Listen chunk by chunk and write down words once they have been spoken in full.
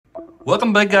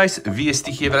Welcome back guys, VST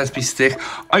here at SP Tech.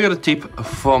 I got a tip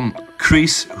from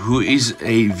Chris, who is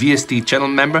a VST channel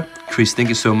member. Chris, thank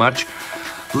you so much.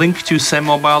 Link to Sam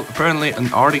Mobile, apparently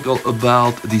an article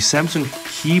about the Samsung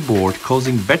keyboard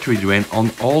causing battery drain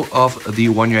on all of the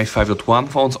One UI 5.1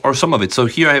 phones, or some of it. So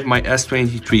here I have my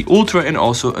S23 Ultra and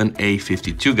also an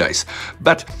A52 guys.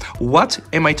 But what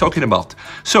am I talking about?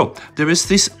 So there is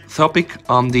this topic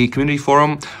on the community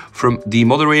forum from the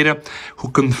moderator who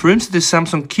confirms the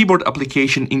Samsung keyboard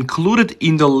application included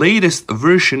in the latest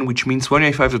version, which means One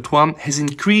UI 5.1, has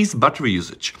increased battery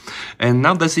usage. And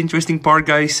now that's the interesting part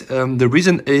guys. The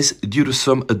reason is due to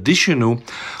some additional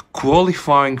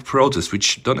qualifying process,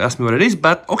 which don't ask me what it is,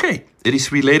 but okay, it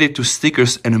is related to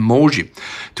stickers and emoji.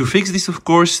 To fix this, of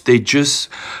course, they just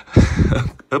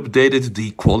updated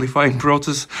the qualifying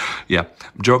process. Yeah,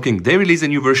 I'm joking. They released a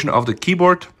new version of the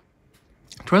keyboard.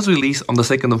 It was released on the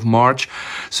 2nd of March,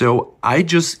 so I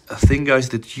just think guys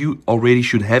that you already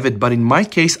should have it, but in my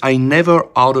case I never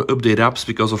auto-update apps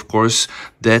because of course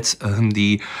that's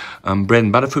the bread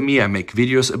and butter for me. I make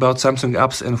videos about Samsung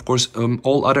apps and of course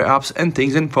all other apps and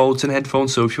things and phones and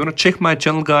headphones, so if you want to check my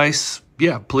channel guys,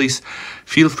 yeah, please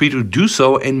feel free to do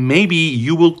so and maybe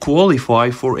you will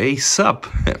qualify for a sub.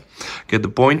 Get the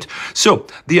point? So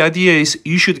the idea is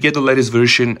you should get the latest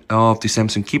version of the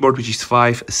Samsung keyboard, which is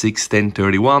 5, 6, 10,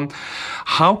 31.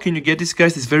 How can you get this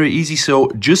guys? It's very easy.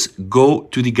 So just go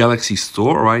to the Galaxy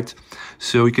Store, right?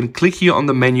 So you can click here on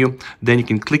the menu, then you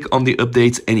can click on the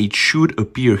updates and it should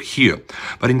appear here.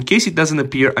 But in case it doesn't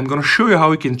appear, I'm going to show you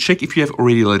how you can check if you have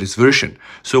already the latest version.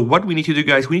 So what we need to do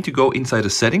guys, we need to go inside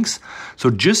the settings. So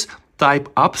just type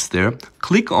apps there,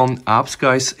 click on apps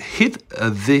guys, hit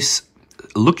this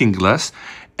looking glass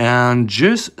and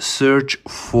just search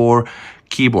for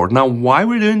keyboard. Now why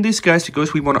we're doing this guys,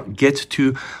 because we want to get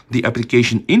to the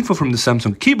application info from the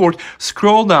Samsung keyboard,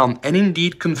 scroll down and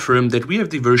indeed confirm that we have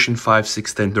the version 5,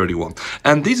 6, 10, 31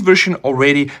 and this version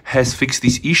already has fixed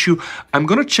this issue. I'm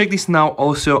gonna check this now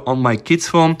also on my kid's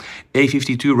phone,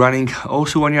 A52 running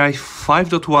also One UI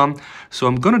 5.1. so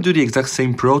I'm gonna do the exact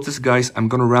same process guys. I'm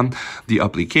gonna run the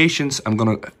applications, I'm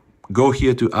gonna go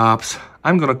here to apps,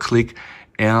 I'm gonna click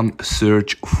and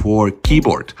search for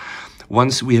keyboard.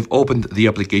 Once we have opened the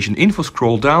application info,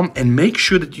 scroll down and make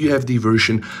sure that you have the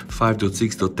version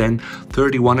 5.6.10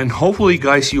 31 and hopefully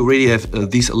guys you already have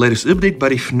this latest update,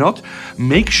 but if not,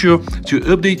 make sure to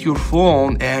update your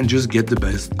phone and just get the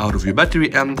best out of your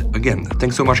battery. And again,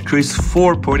 thanks so much Chris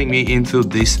for pointing me into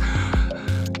this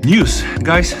news.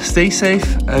 Guys, stay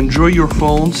safe, enjoy your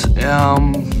phones,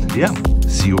 yeah,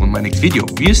 see you on my next video.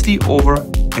 VST over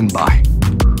and bye.